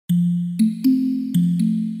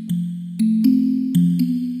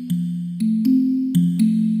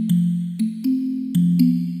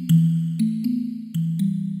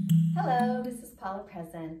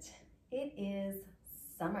movement. It is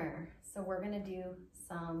summer, so we're gonna do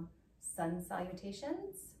some sun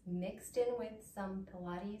salutations mixed in with some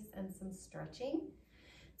Pilates and some stretching.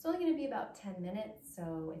 It's only gonna be about 10 minutes,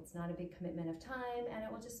 so it's not a big commitment of time, and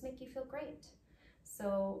it will just make you feel great.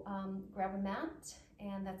 So grab a mat,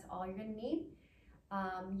 and that's all you're gonna need.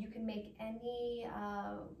 You can make any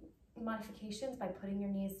modifications by putting your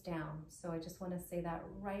knees down. So I just want to say that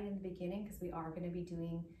right in the beginning, because we are going to be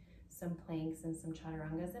doing some planks and some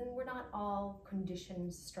chaturangas, and we're not all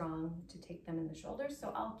conditioned strong to take them in the shoulders,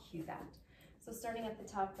 so I'll cue that. So starting at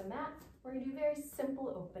the top of the mat, we're going to do a very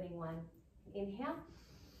simple opening one. Inhale.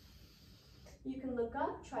 You can look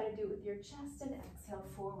up, try to do it with your chest, and exhale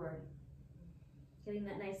forward. Getting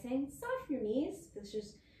that nice hang. Soften your knees. This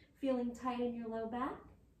is feeling tight in your low back.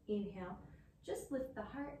 Inhale. Just lift the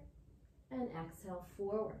heart and exhale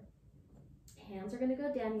forward. Hands are going to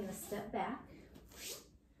go down. You're going to step back.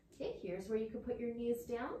 Okay, here's where you can put your knees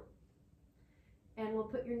down. And we'll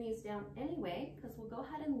put your knees down anyway, because we'll go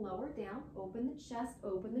ahead and lower down, open the chest,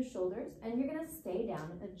 open the shoulders, and you're going to stay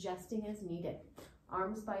down, adjusting as needed.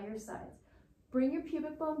 Arms by your sides. Bring your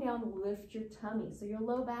pubic bone down, lift your tummy so your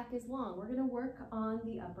low back is long. We're going to work on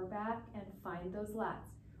the upper back and find those lats.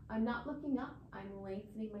 I'm not looking up, I'm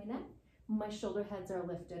lengthening my neck. My shoulder heads are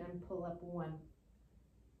lifted, and pull up 1,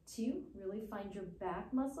 2, really find your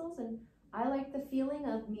back muscles. And I like the feeling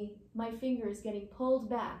of my fingers getting pulled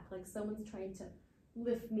back, like someone's trying to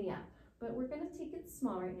lift me up. But we're gonna take it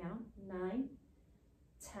small right now. 9,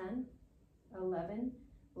 10, 11,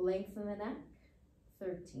 lengthen the neck,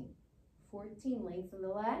 13, 14, lengthen the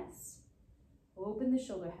legs, open the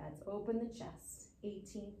shoulder heads, open the chest,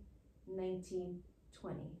 18, 19,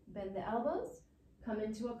 20. Bend the elbows. Come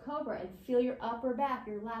into a cobra and feel your upper back,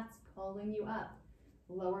 your lats pulling you up.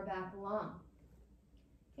 Lower back long.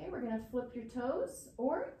 Okay, we're going to flip your toes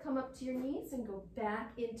or come up to your knees and go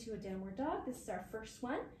back into a downward dog. This is our first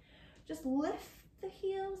one. Just lift the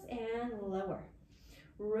heels and lower.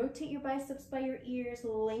 Rotate your biceps by your ears,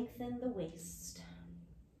 lengthen the waist.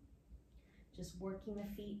 Just working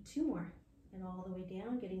the feet, 2 more. And all the way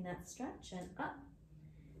down, getting that stretch, and up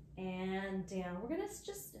and down. We're going to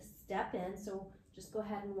just step in, so just go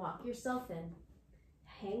ahead and walk yourself in.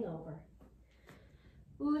 Hang over.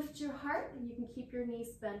 Lift your heart, and you can keep your knees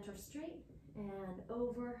bent or straight, and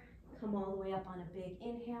over. Come all the way up on a big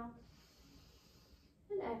inhale,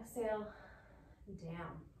 and exhale,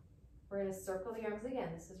 down. We're going to circle the arms again.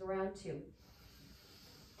 This is round 2.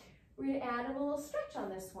 We're going to add a little stretch on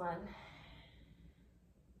this one.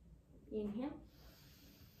 Inhale,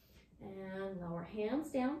 and lower hands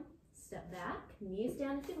down. Step back, knees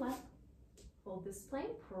down if you like. Hold this plank,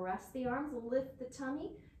 press the arms, lift the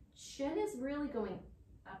tummy. Chin is really going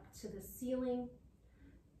up to the ceiling.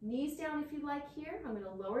 Knees down if you like here. I'm going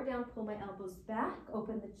to lower down, pull my elbows back,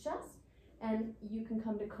 open the chest, and you can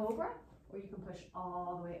come to cobra, or you can push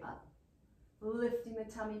all the way up. Lifting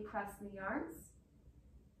the tummy, pressing the arms,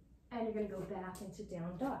 and you're going to go back into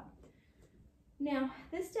down dog. Now,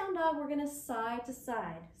 this down dog, we're going to side to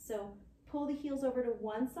side. So pull the heels over to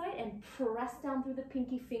one side and press down through the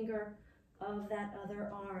pinky finger of that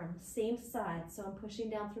other arm. Same side. So I'm pushing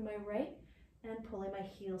down through my right and pulling my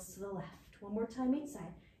heels to the left. One more time each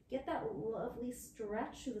side. Get that lovely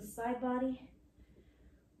stretch through the side body.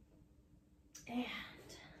 And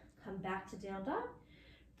come back to down dog.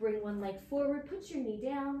 Bring one leg forward, put your knee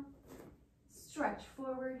down, stretch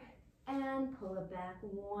forward, and pull it back.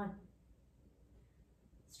 1.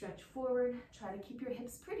 Stretch forward. Try to keep your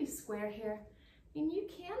hips pretty square here. And you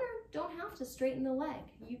can or don't have to straighten the leg.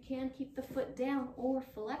 You can keep the foot down or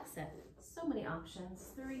flex it. So many options.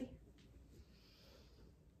 3.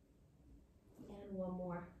 And 1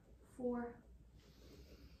 more. 4.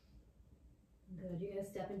 Good. You're going to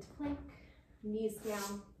step into plank. Knees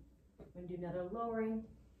down. We're going to do another lowering.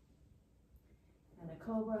 And a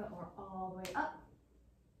cobra, or all the way up.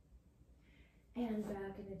 And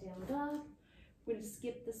back in a down dog. We're going to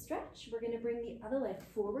skip the stretch. We're going to bring the other leg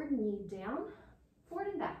forward, knee down, forward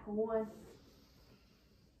and back. 1.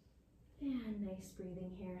 And nice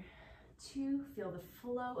breathing here. 2, feel the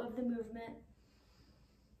flow of the movement.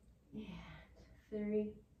 And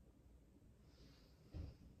 3.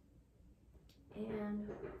 And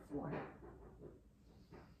 4.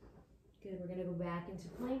 Good, we're going to go back into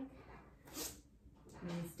plank.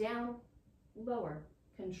 Knees down, lower.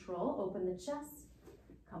 Control, open the chest.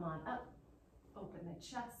 Come on up. Open the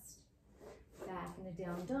chest, back in a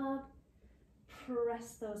down dog,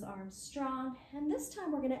 press those arms strong, and this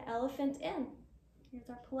time we're going to elephant in. Here's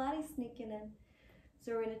our Pilates sneaking in.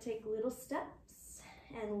 So we're going to take little steps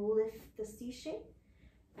and lift the C shape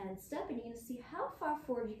and step, and you're going to see how far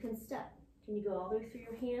forward you can step. Can you go all the way through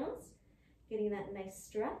your hands? Getting that nice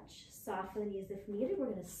stretch. Soften the knees if needed. We're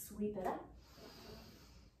going to sweep it up.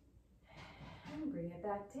 And bring it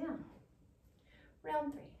back down.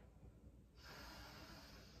 Round 3.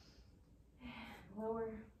 And lower.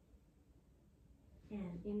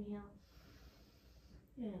 And inhale.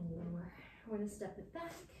 And lower. We're going to step it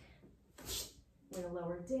back. We're going to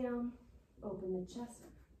lower down. Open the chest.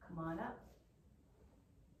 Come on up.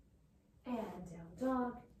 And down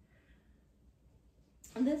dog.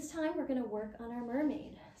 And this time we're going to work on our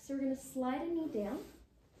mermaid. So we're going to slide a knee down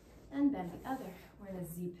and bend the other. We're in a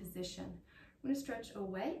Z position. I'm going to stretch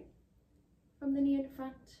away from the knee in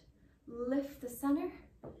front. Lift the center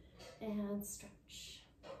and stretch.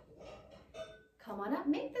 Come on up.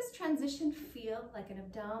 Make this transition feel like an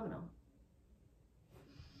abdominal.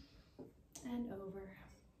 And over.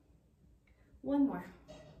 One more.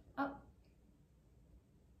 Up.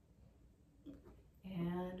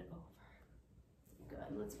 And over.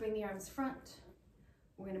 Good. Let's bring the arms front.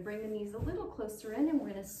 We're going to bring the knees a little closer in and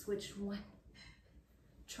we're going to switch 1.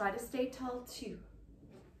 Try to stay tall. 2.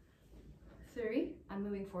 3. I'm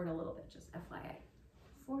moving forward a little bit, just FYI.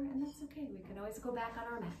 4, and that's okay. We can always go back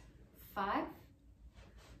on our mat. 5,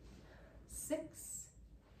 6,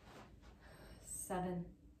 7,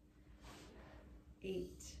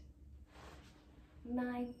 8,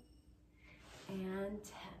 9, and 10.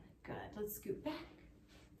 Good. Let's scoot back.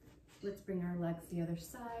 Let's bring our legs the other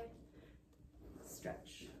side.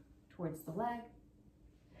 Stretch towards the leg.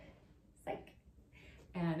 Psych.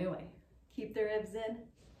 And away. Keep the ribs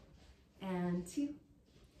in. And 2.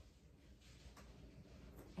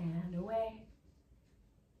 And away.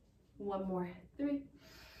 1 more. 3.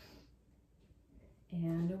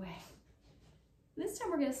 And away. This time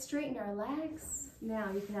we're going to straighten our legs. Now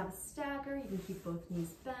you can have a stagger. You can keep both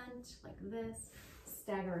knees bent like this.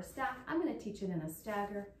 Stagger or stack. I'm going to teach it in a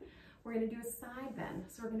stagger. We're going to do a side bend.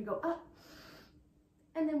 So we're going to go up.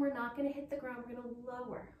 And then we're not going to hit the ground. We're going to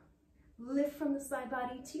lower. Lift from the side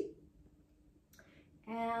body. 2.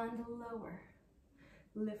 And lower.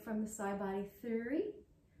 Lift from the side body. 3.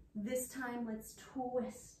 This time let's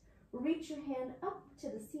twist. Reach your hand up to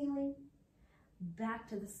the ceiling. Back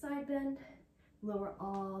to the side bend. Lower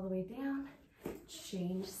all the way down.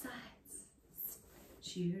 Change sides.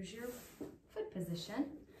 Choose your foot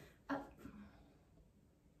position. Up.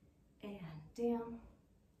 And down.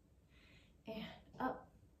 And up.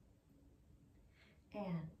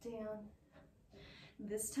 And down.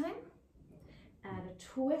 This time, add a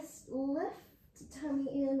twist, lift, tummy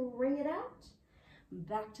in, wring it out.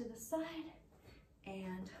 Back to the side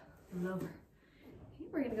and lower. Okay,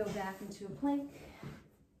 we're going to go back into a plank.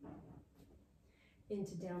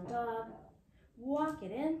 Into down dog. Walk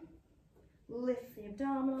it in. Lift the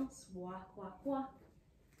abdominals. Walk, walk, walk.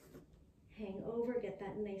 Hang over. Get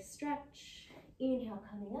that nice stretch. Inhale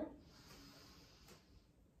coming up.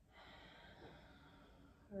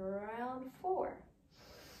 Round 4.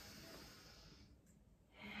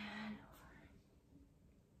 And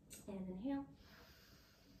over. And inhale.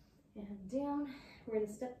 And down. We're going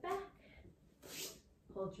to step back.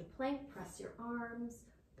 Hold your plank. Press your arms.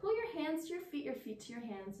 Pull your hands to your feet to your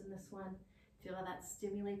hands in this one. Feel how that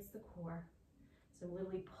stimulates the core. So I'm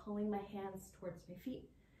literally pulling my hands towards my feet.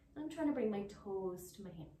 And I'm trying to bring my toes to my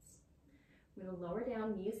hands. I'm going to lower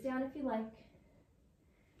down, knees down if you like.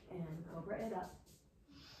 And cobra it up.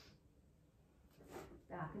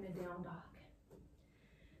 Back into down dog.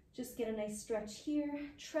 Just get a nice stretch here.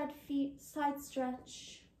 Tread feet, side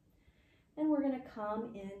stretch. And we're going to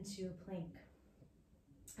come into a plank.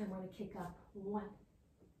 And we're going to kick up. 1,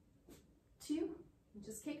 2.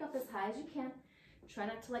 Just kick up as high as you can. Try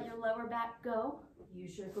not to let your lower back go.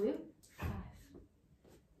 Use your glute. 5,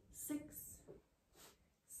 6,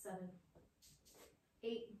 7,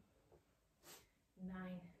 8, 9,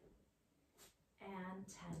 and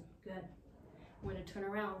 10. Good. We're going to turn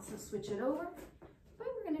around, so switch it over. But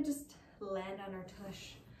we're going to just land on our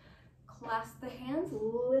tush. Clasp the hands,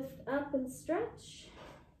 lift up and stretch.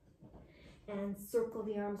 And circle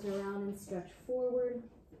the arms around and stretch forward.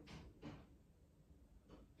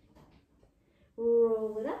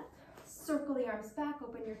 Roll it up. Circle the arms back,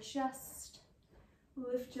 open your chest.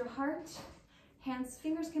 Lift your heart. Hands,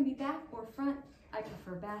 fingers can be back or front. I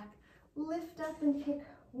prefer back. Lift up and kick.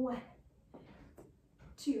 1,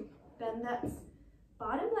 2. Bend that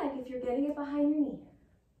bottom leg if you're getting it behind your knee.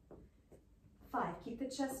 5. Keep the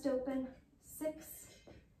chest open. 6,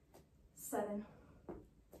 7,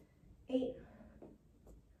 8,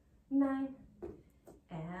 9,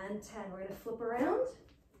 and 10. We're going to flip around,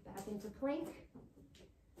 back into plank.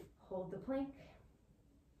 Hold the plank.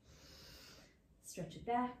 Stretch it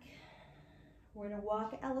back. We're going to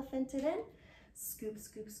walk elephant it in. Scoop,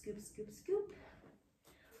 scoop, scoop, scoop, scoop.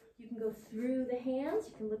 You can go through the hands.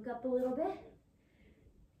 You can look up a little bit.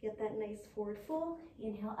 Get that nice forward fold.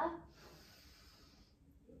 Inhale up.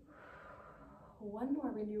 One more.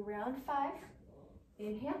 We're gonna do round 5.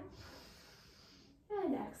 Inhale.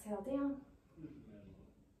 And exhale down.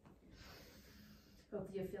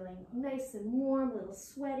 Hopefully you're feeling nice and warm, a little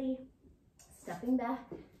sweaty. Stepping back.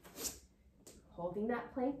 Holding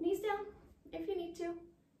that plank, knees down if you need to.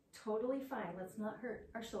 Totally fine. Let's not hurt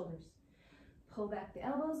our shoulders. Pull back the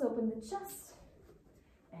elbows, open the chest,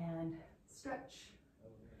 and stretch.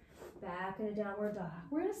 Back in a downward dog.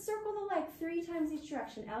 We're going to circle the leg 3 times each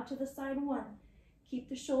direction, out to the side 1. Keep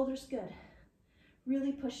the shoulders good.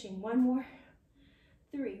 Really pushing. 1 more.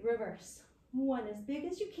 3, reverse. 1, as big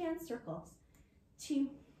as you can, circles. 2,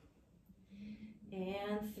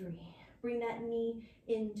 and 3. Bring that knee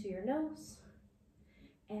into your nose,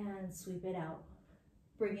 and sweep it out.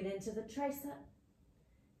 Bring it into the tricep,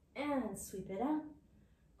 and sweep it out.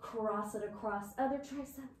 Cross it across other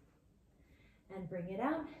tricep, and bring it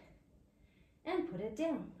out, and put it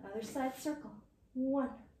down. Other side circle. 1,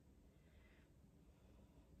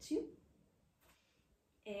 2,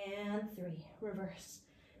 and 3. Reverse.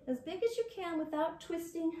 As big as you can without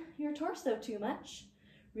twisting your torso too much.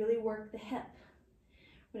 Really work the hip.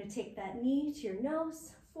 I'm going to take that knee to your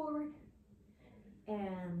nose, forward,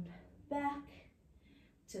 and back,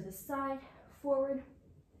 to the side, forward,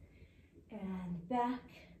 and back,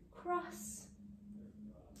 cross,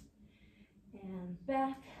 and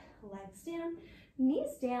back, legs down,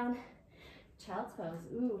 knees down, child's pose.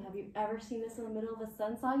 Ooh, have you ever seen this in the middle of a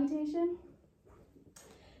sun salutation?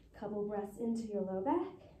 Couple breaths into your low back.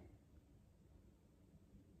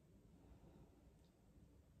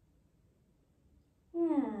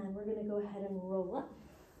 And we're going to go ahead and roll up.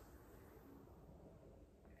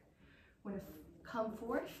 We're going to come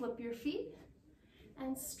forward, flip your feet,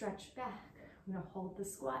 and stretch back. I'm going to hold the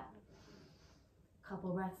squat.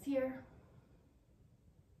 Couple breaths here.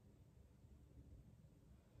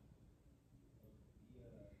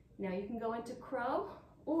 Now you can go into crow,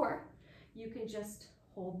 or you can just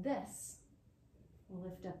hold this. We'll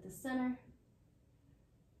lift up the center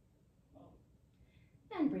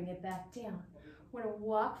and bring it back down. We're going to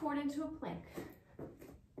walk forward into a plank.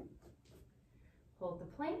 Hold the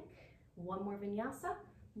plank. 1 more vinyasa.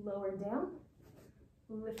 Lower down.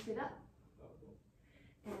 Lift it up.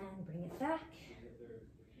 And bring it back.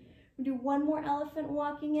 We'll do 1 more elephant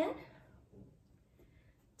walking in.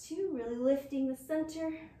 2, really lifting the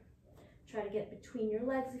center. Try to get between your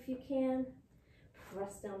legs if you can.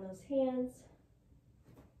 Press down those hands.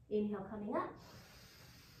 Inhale, coming up.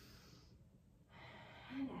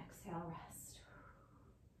 And exhale, rest.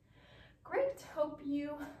 Great. Hope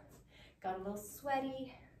you got a little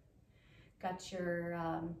sweaty, got your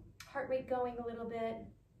heart rate going a little bit,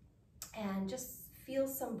 and just feel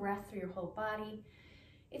some breath through your whole body.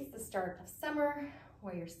 It's the start of summer.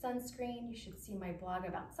 Wear your sunscreen. You should see my blog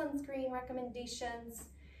about sunscreen recommendations.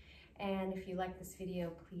 And if you like this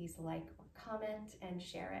video, please like or comment and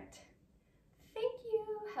share it. Thank you.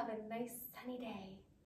 Have a nice sunny day.